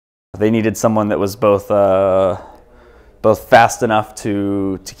they needed someone that was both fast enough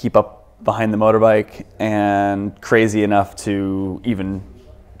to keep up behind the motorbike and crazy enough to even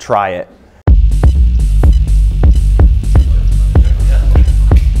try it.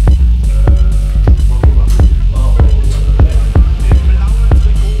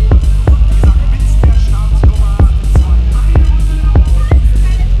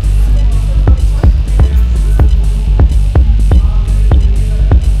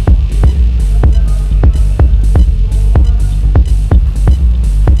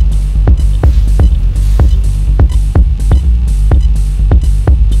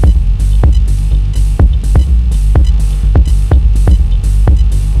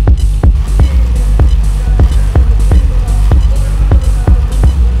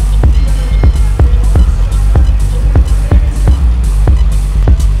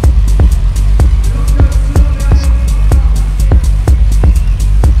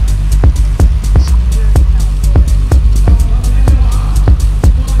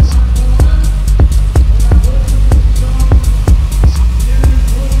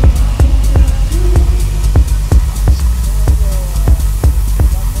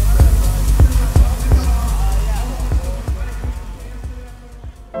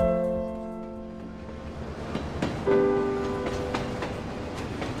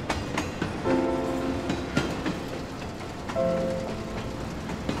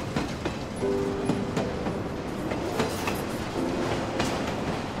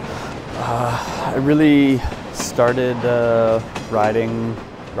 I really started riding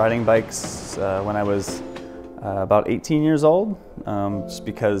bikes when I was about 18 years old, just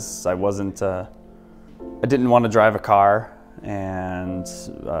because I didn't want to drive a car, and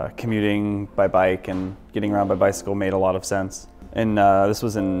commuting by bike and getting around by bicycle made a lot of sense. And this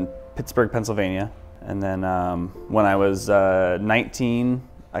was in Pittsburgh, Pennsylvania. And then when I was 19,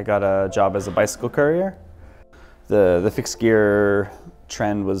 I got a job as a bicycle courier. The fixed gear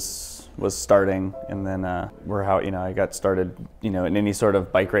trend was starting, and then I got started in any sort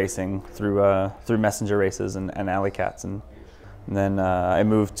of bike racing through messenger races and alley cats, and then I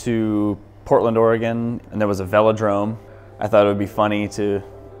moved to Portland, Oregon, and there was a velodrome. I thought it would be funny to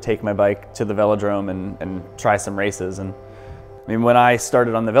take my bike to the velodrome and try some races. And I mean, when I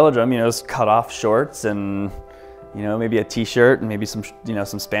started on the velodrome, it was cut off shorts and maybe a t-shirt and maybe some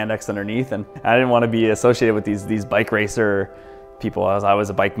some spandex underneath, and I didn't want to be associated with these bike racer people. I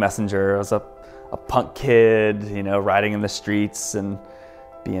was a bike messenger. I was a punk kid, riding in the streets and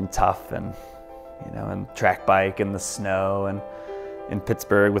being tough, and and track bike in the snow and in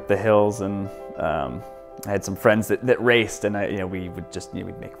Pittsburgh with the hills. And I had some friends that raced, and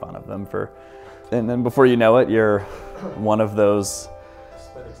we'd make fun of them and then before you know it, you're one of those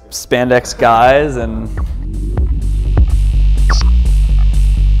spandex guys. And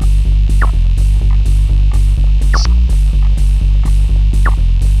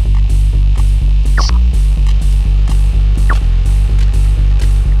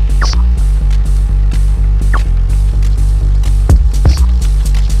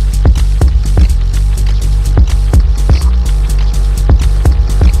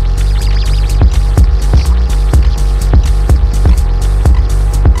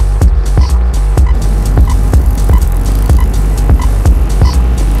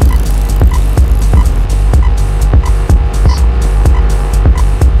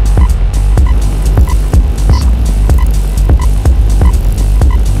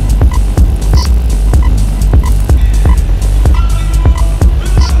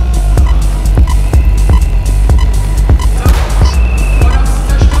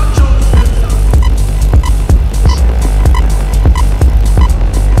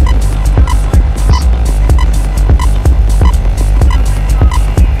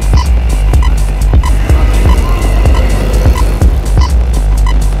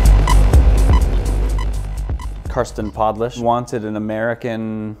wanted an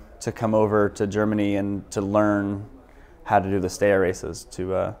American to come over to Germany and to learn how to do the steher races,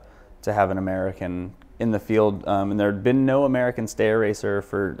 to have an American in the field, and there had been no American steher racer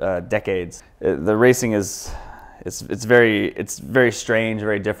for decades. The racing it's very strange,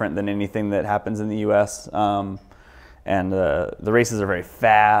 very different than anything that happens in the U.S. And the races are very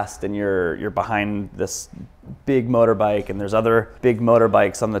fast, and you're behind this big motorbike, and there's other big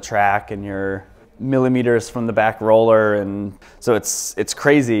motorbikes on the track, and you're millimeters from the back roller, and so it's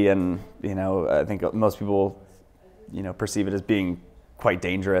crazy. And I think most people perceive it as being quite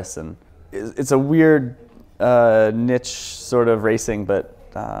dangerous, and it's a weird niche sort of racing, but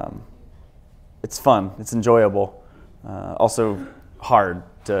it's fun, it's enjoyable, also hard.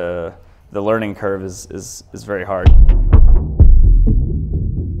 The learning curve is very hard.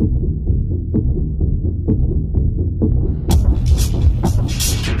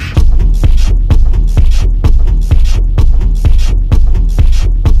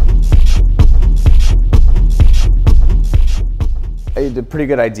 had a pretty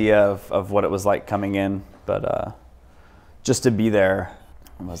good idea of what it was like coming in, but just to be there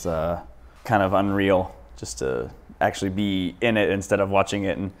was kind of unreal, just to actually be in it instead of watching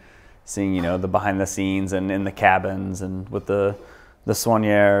it and seeing, you know, the behind the scenes and in the cabins and with the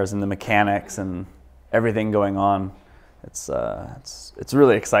soigneurs and the mechanics and everything going on. It's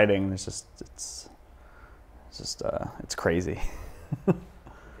really exciting. It's crazy.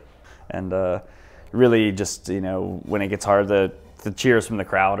 And really just, you know, when it gets hard, the cheers from the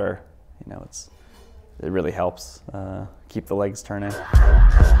crowd are, you know, it really helps keep the legs turning.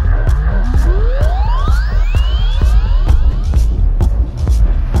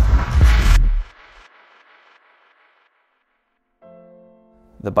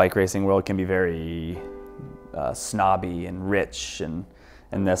 The bike racing world can be very snobby and rich, and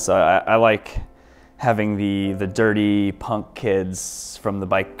this I like having the dirty punk kids from the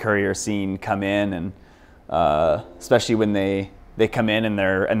bike courier scene come in, and especially when they come in and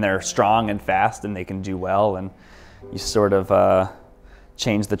they're strong and fast and they can do well, and you sort of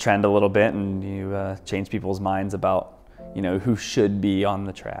change the trend a little bit, and you change people's minds about, you know, who should be on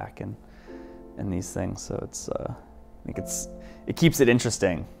the track and these things. So I think it keeps it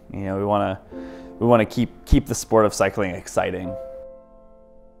interesting. You know, we want to keep the sport of cycling exciting.